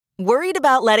Worried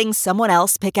about letting someone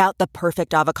else pick out the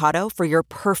perfect avocado for your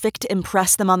perfect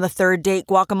impress them on the third date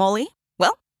guacamole?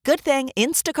 Well, good thing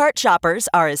Instacart shoppers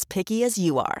are as picky as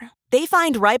you are. They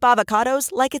find ripe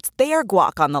avocados like it's their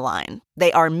guac on the line.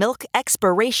 They are milk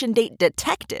expiration date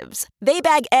detectives. They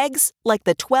bag eggs like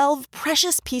the 12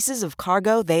 precious pieces of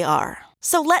cargo they are.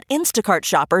 So let Instacart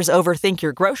shoppers overthink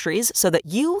your groceries so that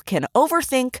you can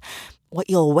overthink what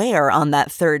you'll wear on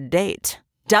that third date.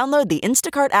 Download the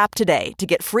Instacart app today to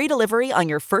get free delivery on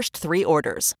your first 3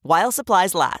 orders, while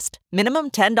supplies last.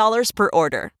 Minimum $10 per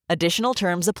order. Additional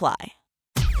terms apply.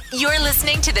 You're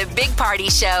listening to the Big Party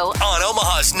Show on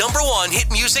Omaha's #1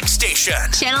 hit music station,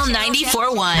 Channel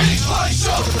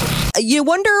 94.1. You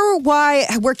wonder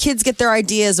where kids get their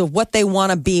ideas of what they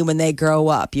want to be when they grow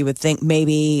up. You would think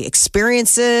maybe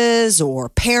experiences or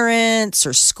parents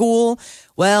or school.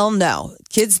 Well, no.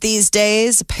 Kids these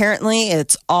days, apparently,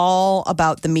 it's all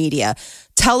about the media.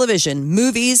 Television,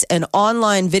 movies, and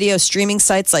online video streaming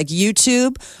sites like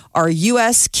YouTube are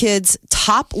U.S. kids'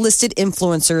 top listed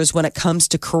influencers when it comes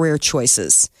to career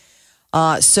choices.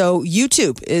 So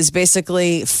YouTube is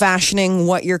basically fashioning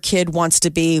what your kid wants to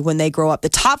be when they grow up. The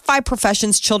top 5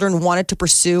 professions children wanted to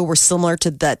pursue were similar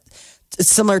to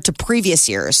previous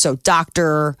years. So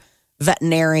doctor,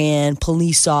 veterinarian,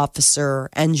 police officer,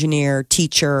 engineer,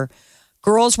 teacher.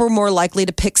 Girls were more likely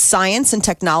to pick science and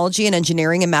technology and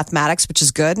engineering and mathematics, which is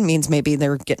good. It means maybe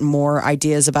they're getting more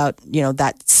ideas about,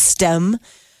 that STEM.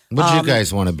 What did you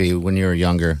guys want to be when you were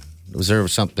younger? Was there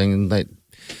something that...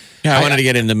 Yeah, I wanted to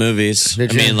get into movies.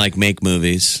 Did you? Like make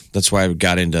movies. That's why I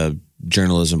got into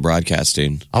journalism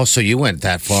broadcasting. Oh, so you went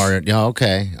that far. Yeah,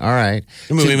 okay. All right.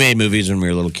 We made movies when we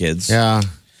were little kids. Yeah.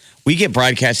 We get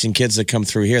broadcasting kids that come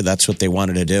through here. That's what they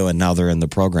wanted to do, and now they're in the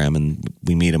program, and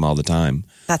we meet them all the time.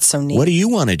 That's so neat. What do you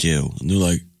want to do? And they're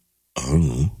like, I don't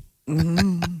know.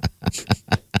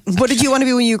 What did you want to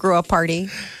be when you grew up, Party?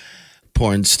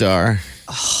 Porn star.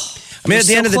 Oh, I mean, at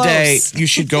the end of the day, close. you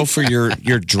should go for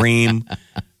your dream.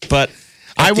 But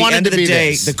at the end of the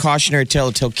day, the cautionary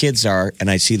tale to tell kids are, and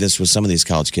I see this with some of these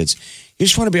college kids, you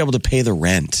just want to be able to pay the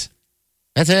rent.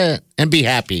 That's it. And be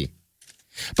happy.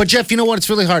 But Jeff, you know what? It's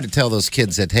really hard to tell those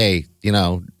kids that, hey,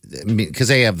 because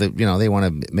they have they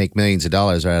want to make millions of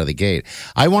dollars right out of the gate.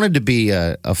 I wanted to be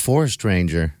a forest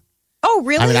ranger. Oh,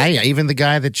 really? I mean, even the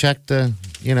guy that checked at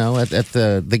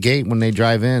the gate when they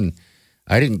drive in,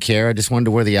 I didn't care. I just wanted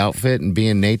to wear the outfit and be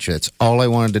in nature. That's all I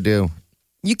wanted to do.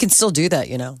 You can still do that,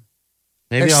 Maybe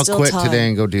There's I'll still quit time. today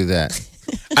and go do that.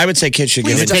 I would say kids should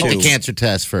get Take the into cancer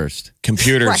test first.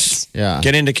 computers. Right. Yeah.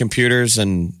 Get into computers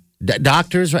and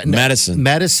Doctors, right? Medicine.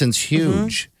 Medicine's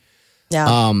huge.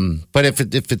 Yeah. But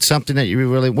if it's something that you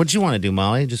really, what did you want to do,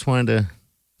 Molly? Just wanted to.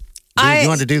 You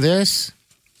wanted to do this?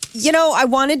 I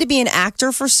wanted to be an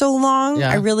actor for so long. Yeah.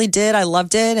 I really did. I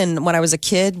loved it. And when I was a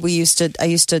kid, I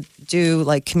used to do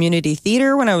like community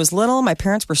theater when I was little. My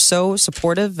parents were so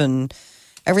supportive and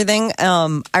everything.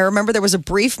 I remember there was a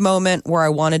brief moment where I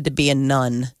wanted to be a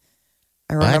nun.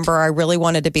 I remember I really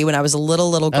wanted to be, when I was a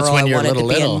little girl, That's when I you're wanted to be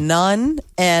little. a nun.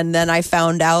 And then I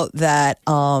found out that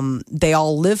they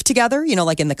all lived together,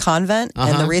 like in the convent.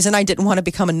 And the reason I didn't want to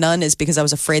become a nun is because I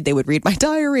was afraid they would read my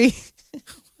diary.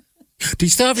 Do you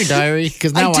still have your diary?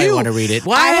 Because now I want to read it.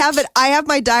 What? I have it. I have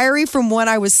my diary from when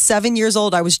I was 7 years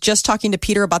old. I was just talking to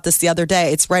Peter about this the other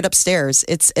day. It's right upstairs.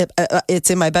 It's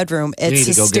in my bedroom. It's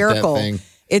need to go get that hysterical. thing.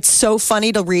 It's so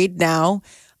funny to read now.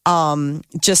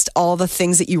 Just all the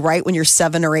things that you write when you're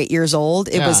 7 or 8 years old.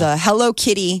 It was a Hello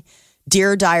Kitty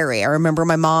Dear Diary. I remember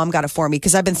my mom got it for me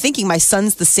because I've been thinking my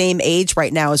son's the same age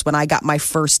right now as when I got my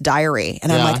first diary.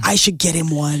 And I'm like, I should get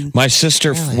him one. My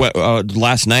sister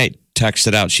last night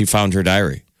texted out she found her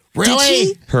diary.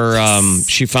 Really?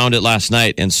 She found it last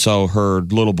night, and so her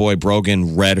little boy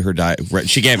Brogan read her diary.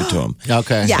 She gave it to him.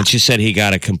 Okay. Yeah. And she said he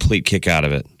got a complete kick out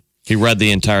of it. He read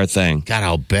the entire thing. God,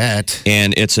 I'll bet.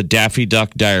 And it's a Daffy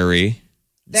Duck diary.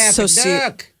 So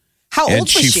sweet. How old And was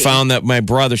she found that my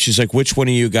brother, she's like, which one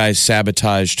of you guys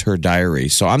sabotaged her diary?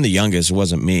 So I'm the youngest. It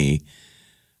wasn't me.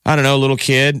 I don't know, little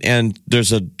kid. And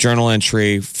there's a journal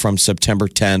entry from September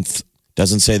 10th.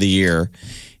 Doesn't say the year.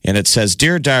 And it says,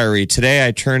 Dear Diary, today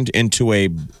I turned into a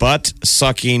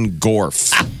butt-sucking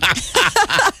gorf.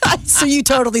 So you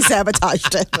totally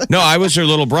sabotaged it. No, I was her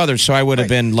little brother, so I would have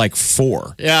been like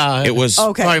 4. Yeah. It was,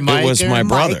 Okay. it was my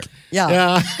brother. Mike.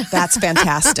 Yeah. That's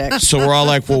fantastic. So we're all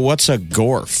like, well, what's a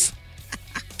gorf?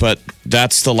 But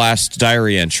that's the last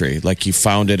diary entry. Like you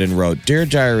found it and wrote, Dear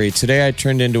Diary, today I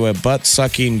turned into a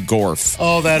butt-sucking gorf.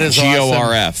 Oh, that is awesome.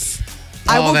 Gorf.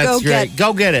 I will that's go great. get.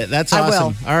 Go get it. That's I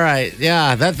awesome. All right.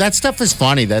 Yeah, that stuff is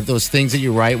funny. Those things that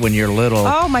you write when you're little.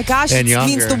 Oh my gosh, and it younger.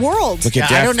 means the world. Look Yeah,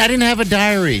 at I didn't have a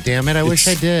diary. Damn it! I wish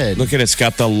I did. Look at it. It's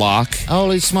got the lock.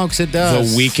 Holy smokes, it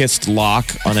does. The weakest lock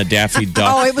on a Daffy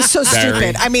Duck. Oh, it was so diary.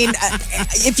 stupid. I mean,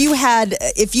 if you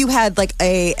had like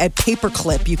a paper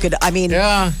clip, you could. I mean,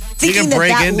 Yeah. You thinking can that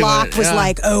break that into lock it, was yeah.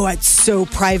 like, oh, it's so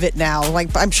private now.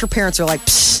 Like, I'm sure parents are like,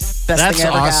 Psh, best That's thing I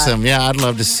ever awesome. got. Yeah, I'd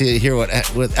love to hear what.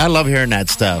 I love hearing that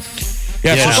stuff.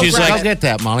 Yeah, You so know, she's I'll like, get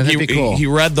that, Molly. That'd be cool. he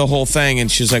read the whole thing, and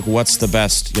she's like, "What's the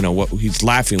best?" You know, what he's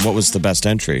laughing. What was the best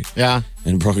entry? Yeah.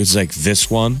 And Brooke is like, "This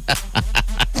one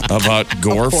about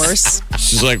Gorf." Of course.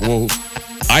 She's like, "Well,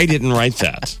 I didn't write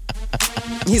that."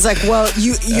 He's like, well,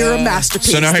 you're a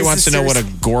masterpiece. So now he This wants is to know what a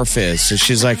serious. Gorf is. So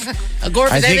she's like, Gorf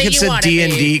is I think anything it's you a want it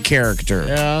to D&D character.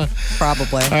 Yeah.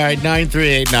 Probably. All right,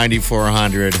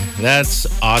 938-9400.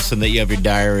 That's awesome that you have your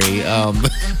diary.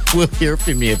 We'll hear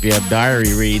from you if you have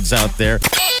diary reads out there.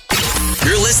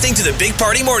 You're listening to the Big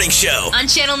Party Morning Show. On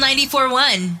Channel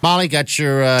 94.1. Molly, got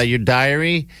your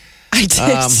diary? I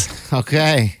did.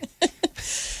 Okay.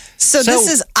 So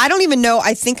this is, I don't even know.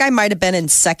 I think I might have been in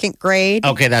second grade.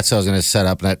 Okay, that's what I was going to set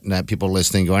up. That people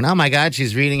listening going, oh my God,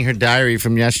 she's reading her diary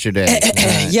from yesterday.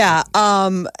 Yeah.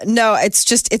 No,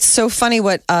 it's so funny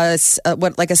what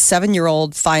like a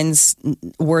 7-year-old finds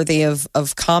worthy of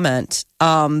comment.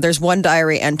 There's one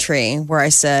diary entry where I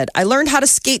said, I learned how to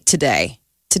skate today.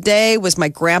 Today was my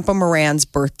Grandpa Moran's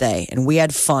birthday, and we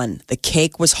had fun. The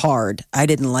cake was hard. I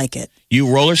didn't like it. You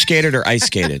roller skated or ice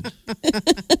skated?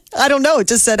 I don't know. It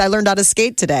just said I learned how to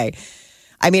skate today.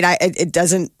 I mean, it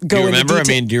doesn't go Do you into remember?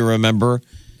 detail. I mean, do you remember?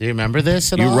 Do you remember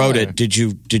this at You all? wrote or- it. Did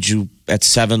you at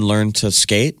 7 learn to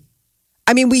skate?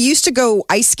 I mean, we used to go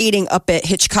ice skating up at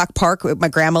Hitchcock Park. My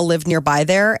grandma lived nearby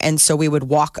there. And so we would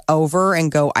walk over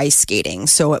and go ice skating.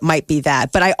 So it might be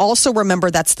that. But I also remember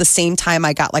that's the same time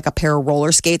I got like a pair of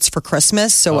roller skates for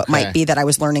Christmas. So it might be that I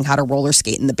was learning how to roller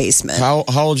skate in the basement. How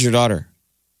old's your daughter?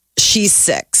 She's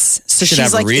 6. So Should she's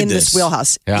have her like read in this this.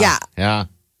 wheelhouse. Yeah.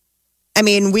 I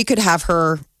mean, we could have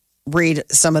her read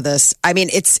some of this. I mean,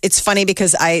 it's funny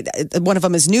because one of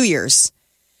them is New Year's.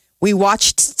 We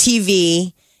watched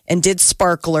TV and did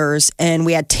sparklers, and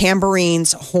we had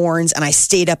tambourines, horns, and I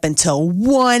stayed up until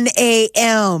 1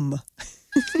 a.m.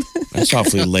 That's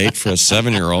awfully late for a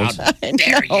 7-year-old.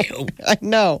 I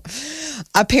know.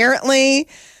 Apparently,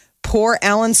 poor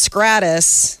Alan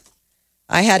Scratus,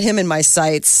 I had him in my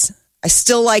sights. I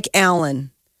still like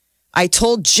Alan. I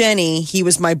told Jenny he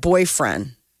was my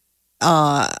boyfriend.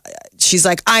 She's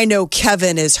like, I know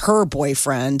Kevin is her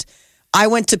boyfriend. I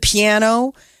went to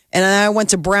piano and then I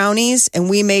went to brownies and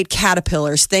we made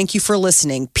caterpillars. Thank you for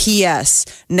listening. P.S.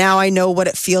 Now I know what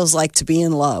it feels like to be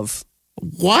in love.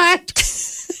 What?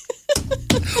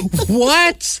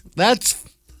 What?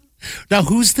 Now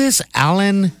who's this?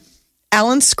 Alan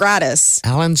Scratus.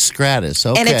 Scratus.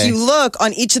 Okay. And if you look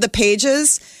on each of the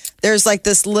pages, there's like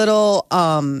this little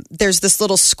there's this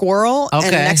little squirrel, Okay.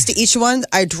 and next to each one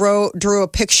I drew a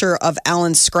picture of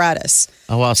Alan Scratus.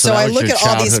 Oh wow! So, So that I was look your at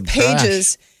all these childhood crush.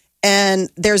 pages, and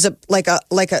there's a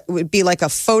it would be like a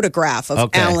photograph of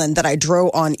Okay. Alan that I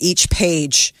drew on each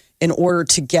page in order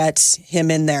to get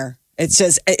him in there. It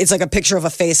says it's like a picture of a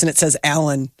face, and it says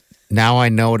Alan. Now I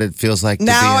know what it feels like. to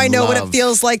be Now in I know what it love.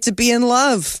 feels like to be in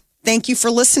love. Thank you for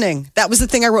listening. That was the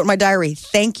thing I wrote in my diary.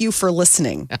 Thank you for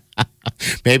listening.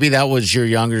 Maybe that was your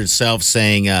younger self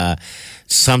saying,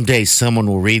 "Someday someone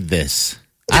will read this."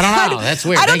 I don't know. That's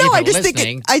weird. I don't Thank know. you I for just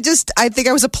listening. think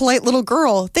I was a polite little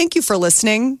girl. Thank you for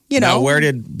listening. You know, Now, where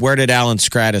did Alan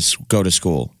Scratus go to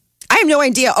school? I have no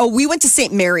idea. Oh, we went to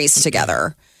St. Mary's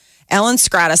together. Alan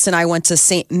Scratus and I went to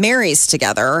St. Mary's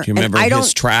together. Do you remember and I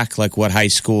his track? Like what high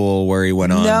school, where he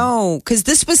went on? No, because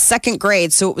this was second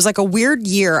grade. So it was like a weird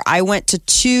year. I went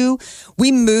to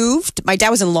we moved. My dad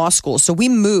was in law school, so we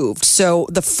moved. So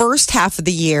the first half of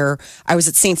the year, I was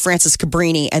at St. Francis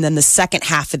Cabrini. And then the second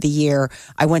half of the year,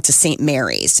 I went to St.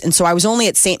 Mary's. And so I was only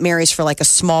at St. Mary's for like a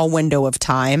small window of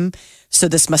time. So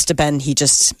this must have been, he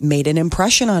just made an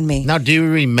impression on me. Now, do you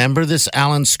remember this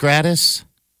Alan Scratus?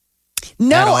 At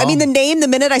No, all? I mean, the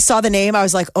minute I saw the name, I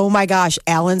was like, oh my gosh,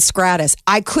 Alan Scratus.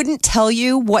 I couldn't tell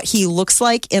you what he looks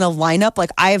like in a lineup. Like,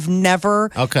 I have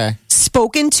never Okay.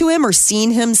 spoken to him or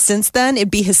seen him since then. It'd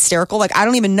be hysterical. Like, I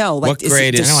don't even know. Like, What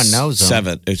grade is Anyone knows him.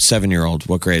 7-year-old?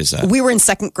 What grade is that? We were in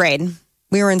second grade.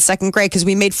 We were in second grade because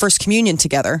we made first communion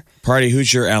together. Party,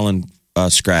 who's your Alan Oh,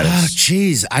 Scratus?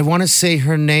 geez. I want to say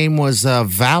her name was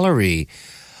Valerie.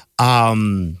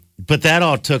 But that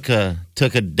all took a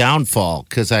downfall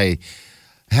because I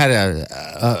had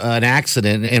an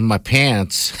accident in my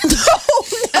pants.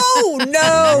 Oh,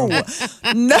 No.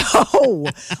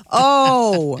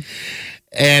 Oh.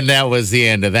 And that was the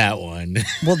end of that one.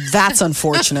 Well, that's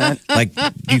unfortunate. Like,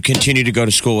 you continue to go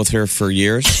to school with her for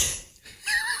years?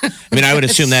 I mean, I would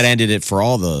assume that ended it for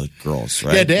all the girls,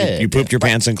 right? Yeah, it did. You pooped your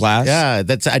pants in class? Yeah,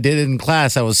 I did it in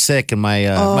class. I was sick, and my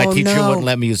my teacher wouldn't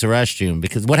let me use the restroom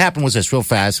because what happened was this real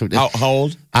fast. How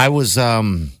old? I was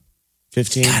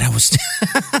 15. God, I was.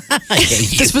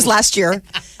 This was last year.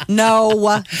 No, he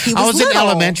was I was little. in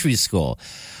elementary school.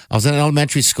 And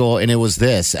it was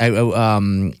this. You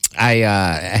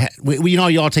know,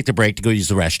 you all take the break to go use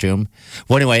the restroom.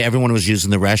 Well, anyway, everyone was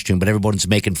using the restroom, but everyone's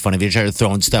making fun of each other,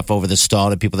 throwing stuff over the stall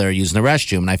to people that are using the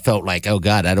restroom. And I felt like, oh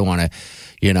God, I don't want to,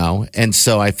 you know. And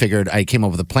so I figured, I came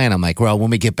up with a plan. I'm like, well,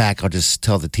 when we get back, I'll just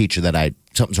tell the teacher that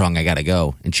something's wrong. I got to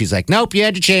go. And she's like, nope, you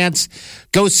had your chance.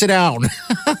 Go sit down.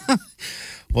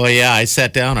 Well, yeah, I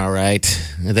sat down all right.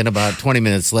 And then about 20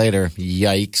 minutes later,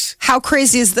 yikes. How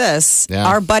crazy is this? Yeah.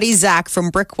 Our buddy Zach from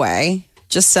Brickway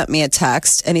just sent me a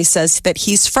text, and he says that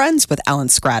he's friends with Alan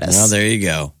Scratus. Well, there you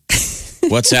go.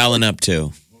 What's Alan up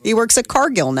to? He works at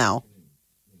Cargill now.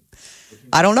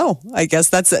 I don't know. I guess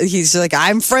he's like,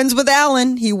 I'm friends with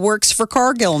Alan. He works for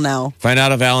Cargill now. Find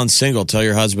out if Alan's single. Tell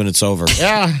your husband it's over.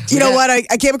 Yeah. You know what? I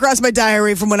came across my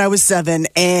diary from when I was 7,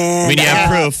 and I mean, you have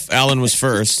proof. Alan was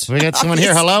first. We got someone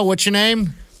here. Hello, what's your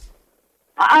name?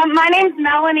 My name's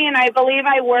Melanie, and I believe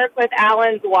I work with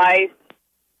Alan's wife.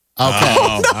 Okay.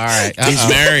 Oh, all right. He's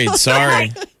married.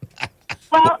 Sorry.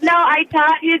 Well, no, I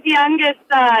taught his youngest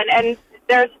son, and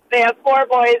they have 4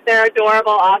 boys. They're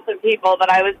adorable, awesome people, but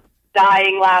I was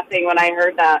dying laughing when I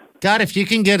heard that. God, if you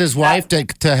can get his wife to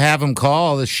have him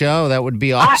call the show, that would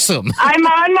be awesome. I'm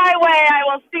on my way. I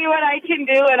will see what I can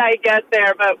do when I get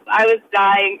there, but I was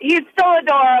dying. He's still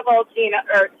adorable, Tina.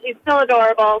 He's still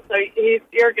adorable, so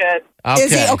you're good. Okay.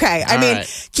 Is he okay? I All mean,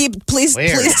 right. please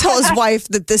tell his wife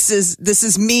that this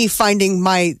is me finding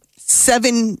my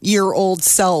 7-year-old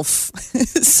self.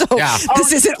 So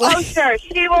this isn't like. Oh, sure.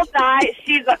 She will die.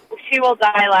 She will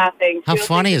die laughing. How She'll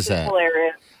funny think is this that?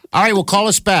 Hilarious. All right, well, call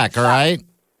us back, all right?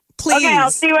 Please. Okay, I'll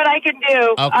see what I can do.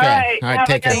 Okay. All right. Have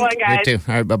take a good care. one, guys. You too.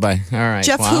 All right, bye-bye. All right.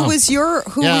 Jeff, Wow. who was your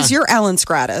Alan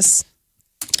Scratus?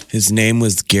 His name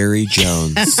was Gary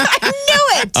Jones. I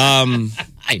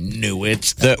knew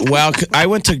it. I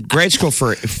went to grade school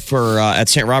for at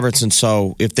St. Robert's, and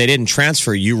so if they didn't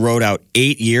transfer, you rode out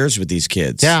 8 years with these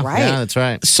kids. Yeah, Right. yeah, that's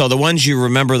right. So the ones you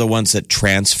remember, the ones that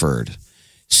transferred.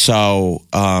 So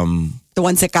The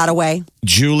ones that got away.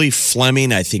 Julie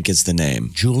Fleming, I think is the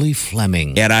name. Julie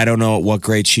Fleming. And I don't know at what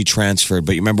grade she transferred,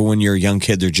 but you remember when you're a young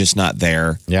kid, they're just not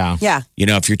there. Yeah. Yeah. You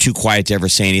know, if you're too quiet to ever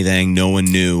say anything, no one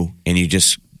knew, and you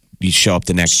show up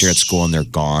the next year at school and they're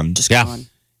gone. Yeah.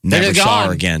 Never They're saw gone.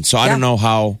 her again. So I don't know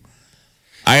how.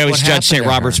 I always What judge St. happened to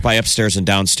Robert's her? by upstairs and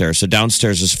downstairs. So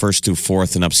downstairs is 1st through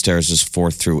 4th, and upstairs is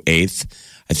 4th through 8th.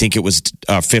 I think it was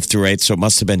 5th through 8th, so it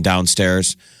must have been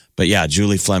downstairs. But yeah,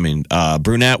 Julie Fleming,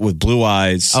 brunette with blue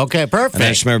eyes. Okay, perfect. And I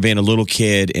just remember being a little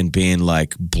kid and being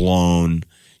like blown.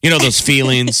 You know those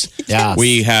feelings? Yes. Where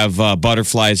you have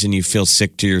butterflies and you feel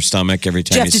sick to your stomach every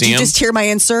time Jeff, you did see you them. just hear my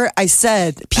answer? I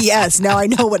said, P.S. Now I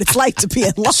know what it's like to be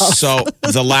in love. So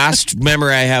the last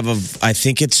memory I have I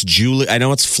think it's Julie. I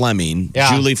know it's Fleming.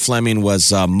 Yeah. Julie Fleming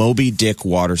was Moby Dick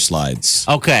water slides.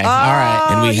 Okay, all right.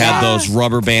 And we had those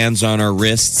rubber bands on our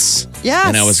wrists. Yes.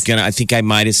 And I think I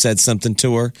might have said something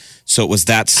to her. So it was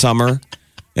that summer,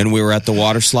 and we were at the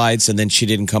water slides, and then she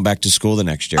didn't come back to school the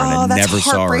next year, and I that's never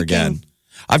saw her heartbreaking. again.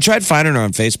 I've tried finding her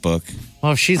on Facebook.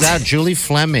 Well, she's out. Julie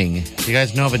Fleming. You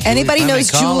guys know of a Julie Anybody Fleming?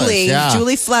 knows Call us. Julie? Yeah.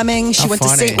 Julie Fleming. She How went to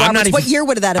funny. St. I'm not Robert's. What even- year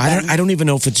would that have been? I don't even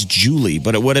know if it's Julie,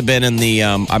 but it would have been in the.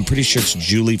 I'm pretty sure it's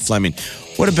Julie Fleming.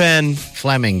 Would have been.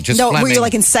 Fleming. Just No, Fleming. were you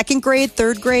like in 2nd grade,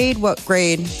 3rd grade? What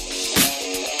grade?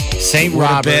 St. Would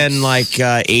have Robert's? been like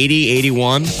 80,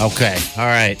 81. Okay, all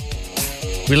right.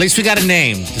 Well, at least we got a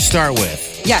name to start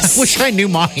with. Yes. I wish I knew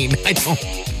mine. I don't.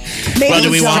 Maybe Well, do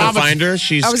we so. want to find her?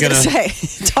 She's I was gonna. going to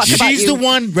say, talk about She's you. the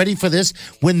one, ready for this?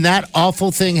 When that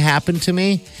awful thing happened to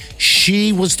me,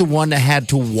 she was the one that had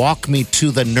to walk me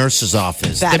to the nurse's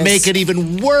office That to is- make it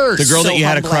even worse. The girl So that you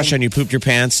had a crush humbling. on, you pooped your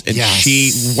pants, and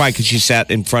Yes. why? Because she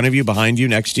sat in front of you, behind you,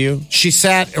 next to you. She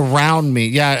sat around me.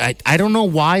 Yeah, I don't know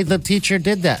why the teacher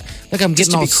did that. Look, I'm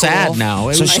getting to all be sad cruel. now.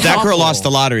 It So was that girl awful. lost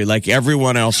the lottery. Like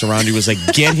everyone else around you was like,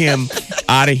 "Get him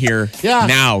out of here Yeah.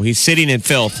 now! He's sitting in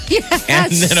filth." Yes.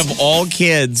 And then of all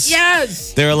kids,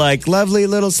 Yes. they're like, "Lovely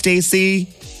little Stacy,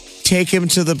 take him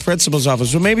to the principal's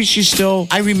office." Well, maybe she still.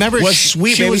 I remember was she-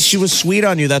 sweet. she Maybe was- she was sweet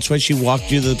on you. That's why she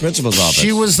walked you to the principal's office.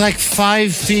 She was like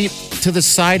 5 feet to the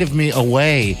side of me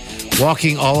away,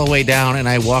 walking all the way down, and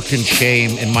I walked in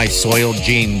shame in my soiled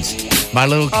jeans, my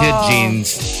little kid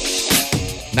jeans.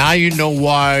 Now you know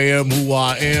why I am who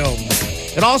I am.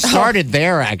 It all started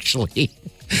there, actually.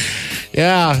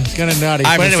 Yeah, it's kind of nutty.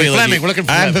 But anyway, Fleming, we're looking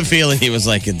for I have Fleming. a feeling he was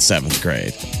like in 7th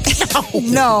grade.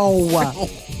 No.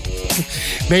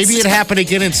 Maybe it happened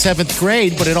again in 7th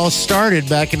grade, but it all started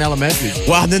back in elementary.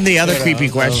 Well, then the other creepy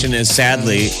question is,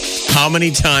 sadly, how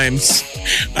many times?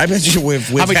 I bet you we've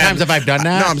How many times have I done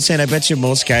that? No, I'm saying I bet you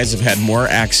most guys have had more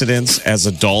accidents as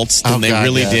adults than they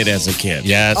really did as a kid.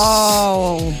 Yes.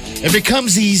 Oh. It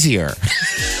becomes easier.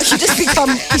 You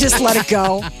just let it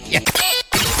go.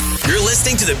 You're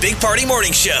listening to the Big Party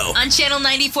Morning Show. On Channel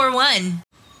 94.1.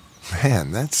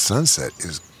 Man, that sunset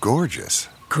is gorgeous.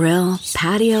 Grill,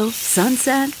 patio,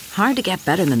 sunset. Hard to get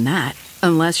better than that.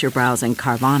 Unless you're browsing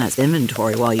Carvana's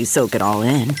inventory while you soak it all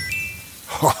in.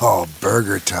 Oh,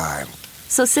 burger time.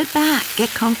 So sit back, get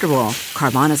comfortable.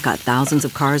 Carvana's got thousands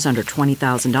of cars under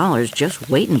 $20,000 just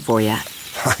waiting for you.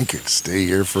 I could stay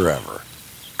here forever.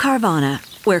 Carvana,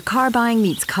 where car buying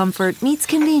meets comfort, meets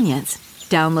convenience.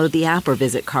 Download the app or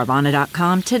visit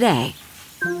Carvana.com today.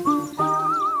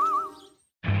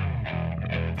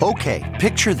 Okay,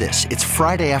 picture this. It's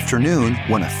Friday afternoon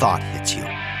when a thought hits you.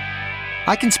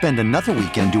 I can spend another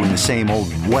weekend doing the same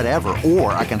old whatever,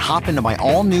 or I can hop into my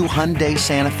all-new Hyundai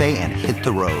Santa Fe and hit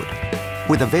the road.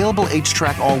 With available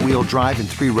H-Track all-wheel drive and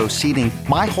 3-row seating,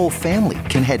 my whole family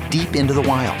can head deep into the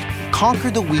wild. Conquer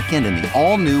the weekend in the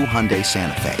all-new Hyundai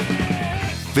Santa Fe.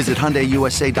 Visit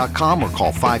HyundaiUSA.com or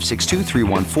call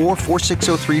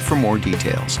 562-314-4603 for more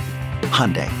details.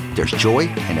 Hyundai, there's joy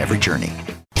in every journey.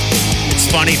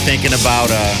 It's funny thinking about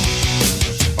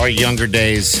our younger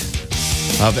days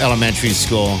of elementary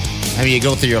school. I mean, you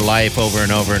go through your life over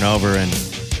and over and over, and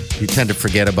you tend to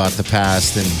forget about the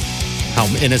past and how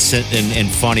innocent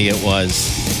and funny it was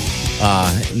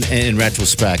in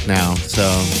retrospect now. So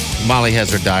Molly has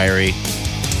her diary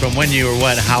from when you were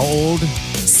what? How old?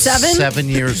 7? 7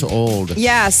 years old.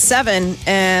 Yeah, 7.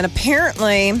 And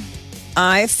apparently,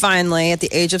 I finally, at the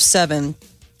age of 7,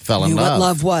 Fell in knew love. what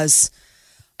love was.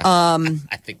 I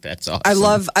think that's awesome.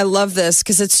 I love this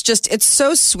because it's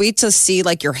so sweet to see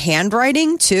like your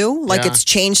handwriting too. Like it's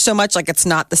changed so much. Like it's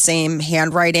not the same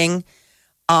handwriting.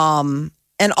 And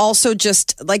also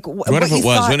just like What if it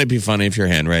was? Wouldn't it be funny if your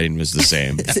handwriting was the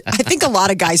same? I think a lot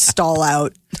of guys stall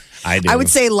out. I do. I would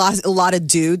say a lot of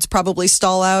dudes probably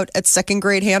stall out at 2nd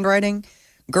grade handwriting.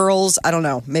 Girls, I don't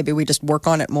know. Maybe we just work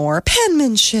on it more.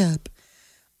 Penmanship.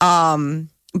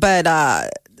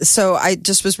 So I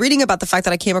just was reading about the fact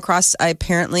that I came across,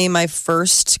 apparently my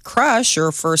first crush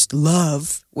or first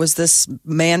love was this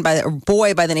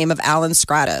boy by the name of Alan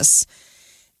Stratus.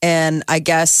 And I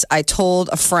guess I told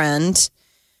a friend,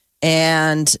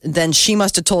 and then she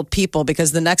must have told people,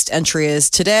 because the next entry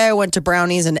is, today I went to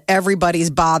Brownies and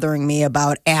everybody's bothering me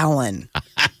about Alan.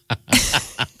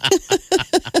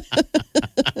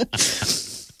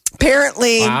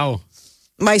 Apparently, Wow.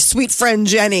 my sweet friend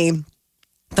Jenny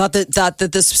thought that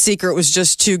this secret was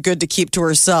just too good to keep to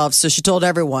herself, so she told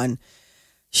everyone.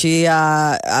 She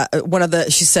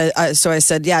said, so I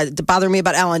said, yeah, to bother me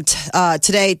about Alan.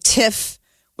 Today, Tiff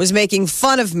was making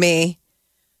fun of me.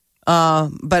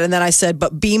 And then I said,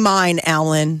 but be mine,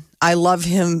 Alan. I love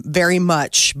him very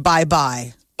much. Bye,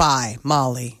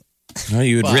 Molly. Well,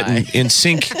 you had written in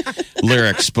sync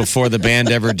lyrics before the band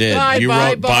ever did. You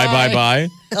wrote bye.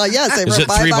 Yes, I Is wrote it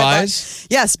bye, 3 bye, buys?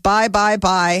 bye. Yes,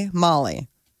 bye, Molly.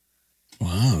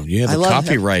 Wow, you have I the love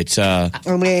copyright. I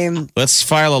mean, Let's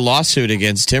file a lawsuit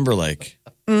against Timberlake.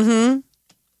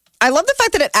 I love the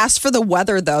fact that it asked for the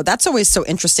weather, though. That's always so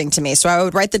interesting to me. So I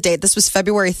would write the date. This was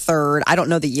February 3rd. I don't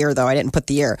know the year, though. I didn't put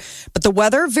the year. But the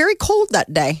weather, very cold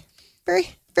that day. Very,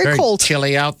 very cold.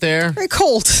 Chilly out there. Very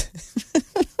cold.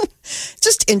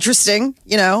 Just interesting,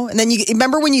 you know. And then you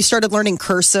remember when you started learning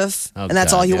cursive, and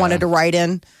that's all you wanted to write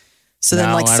in. So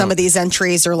then, like, some of these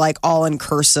entries are like all in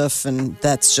cursive, and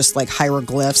that's just like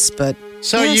hieroglyphs. But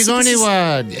So are you going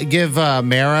to give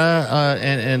Mara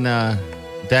and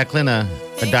Declan a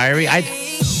diary?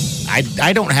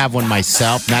 I don't have one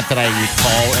myself. Not that I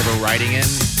recall ever writing in.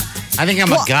 I think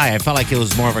I'm a guy. I felt like it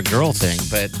was more of a girl thing,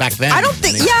 but back then I don't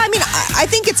think. anyway. Yeah, I mean, I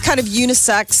think it's kind of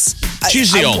unisex.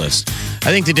 She's the oldest. I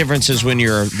think the difference is when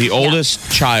you're the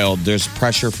oldest child, there's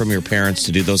pressure from your parents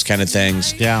to do those kind of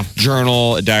things. Yeah.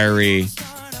 Journal, a diary.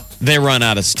 They run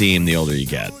out of steam the older you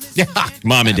get. Yeah.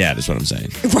 Mom and dad is what I'm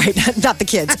saying. Right, not the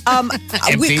kids.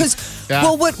 Because,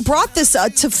 well, what brought this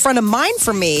to front of mind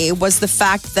for me was the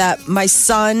fact that my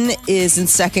son is in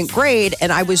 2nd grade,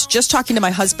 and I was just talking to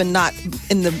my husband, not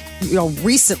in the,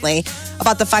 recently,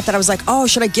 about the fact that I was like, oh,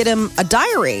 should I get him a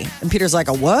diary? And Peter's like,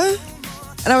 a what?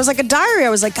 And I was like, a diary.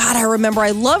 I was like, God, I remember I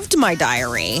loved my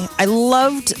diary. I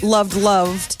loved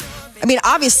I mean,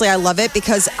 obviously I love it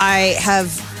because I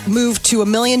have moved to a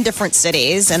million different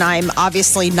cities and I'm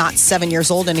obviously not 7 years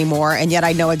old anymore. And yet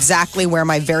I know exactly where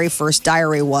my very first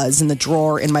diary was in the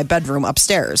drawer in my bedroom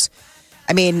upstairs.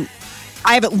 I mean,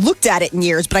 I haven't looked at it in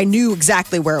years, but I knew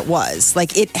exactly where it was.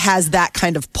 Like, it has that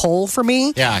kind of pull for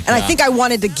me. Yeah. And I think I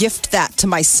wanted to gift that to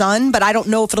my son, but I don't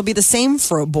know if it'll be the same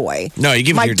for a boy. No, you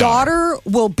give it to your daughter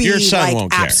will be your son like,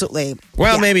 won't care. absolutely.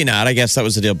 Well, maybe not. I guess that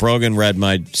was the deal. Brogan read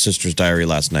my sister's diary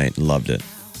last night and loved it.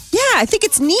 Yeah, I think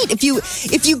it's neat. If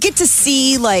you get to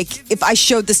see, like, if I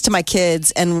showed this to my kids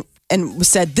and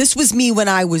said, this was me when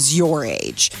I was your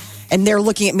age. And they're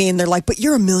looking at me and they're like, but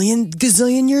you're a million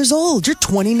gazillion years old. You're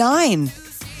 29.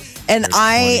 And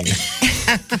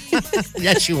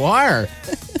Yes, you are.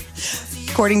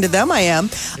 According to them, I am.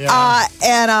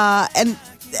 Yeah.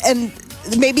 And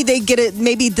maybe they get it.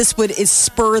 Maybe this would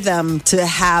spur them to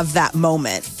have that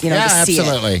moment, to see it.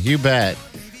 Absolutely. You bet.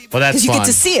 Well, that's because you fun. get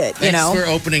to see it, Thanks for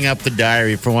opening up the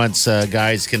diary for once.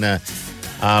 Guys can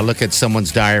look at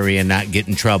someone's diary and not get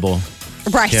in trouble.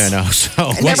 Right. So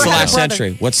What's the last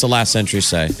entry? What's the last entry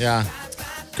say? Yeah.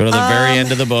 Go to the very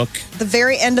end of the book. The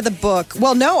very end of the book.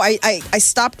 Well, no, I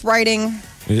stopped writing.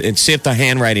 And see if the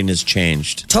handwriting has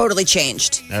changed. Totally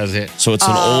changed. That was it. So it's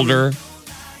an older,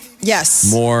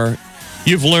 more.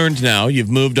 You've learned now.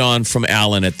 You've moved on from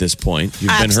Alan at this point.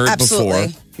 You've been hurt absolutely.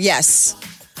 before. Yes.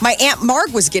 My Aunt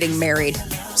Marg was getting married.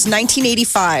 It's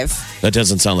 1985. That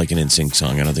doesn't sound like an NSYNC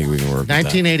song. I don't think we can work with that.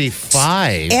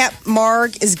 1985. Aunt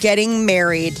Marg is getting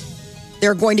married. There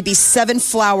are going to be 7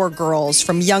 flower girls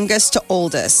from youngest to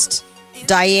oldest.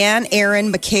 Diane,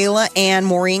 Aaron, Michaela, Ann,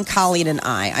 Maureen, Colleen, and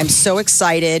I. I'm so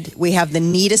excited. We have the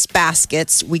neatest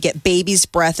baskets. We get baby's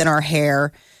breath in our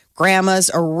hair.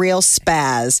 Grandma's a real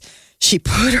spaz. She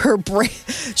put her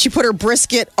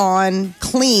brisket on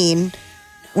clean,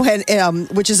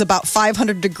 which is about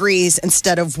 500 degrees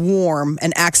instead of warm,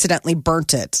 and accidentally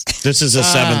burnt it. This is a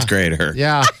 7th grader.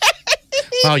 Yeah.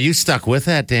 Well, you stuck with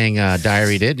that dang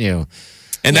diary, didn't you?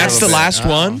 And that's the last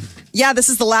one? Yeah, this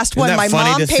is the last Isn't one. that My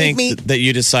funny mom to paid think me. that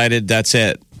you decided that's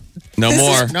it? No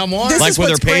more. No more? Like,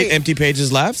 were there empty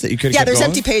pages left that you could have Yeah, there's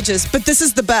going? empty pages, but this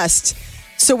is the best.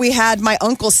 So we had my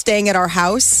uncle staying at our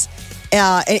house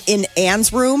in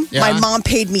Ann's room. Yeah. My mom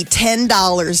paid me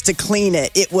 $10 to clean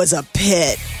it. It was a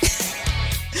pit.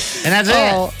 And that's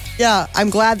it. Yeah, I'm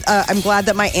glad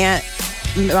that my Aunt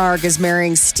Marg is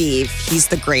marrying Steve. He's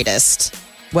the greatest.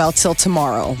 Well, till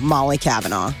tomorrow, Molly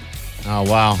Kavanaugh. Oh,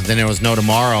 wow. Then there was no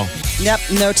tomorrow. Yep,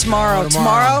 no tomorrow.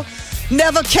 Tomorrow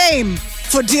never came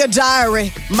for Dear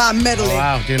Diary, my medley. Oh,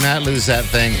 wow, do not lose that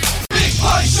thing. Big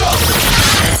Party Show.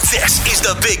 This is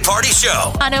the Big Party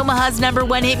Show On Omaha's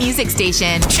 #1 hit music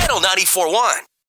station. Channel 94.1.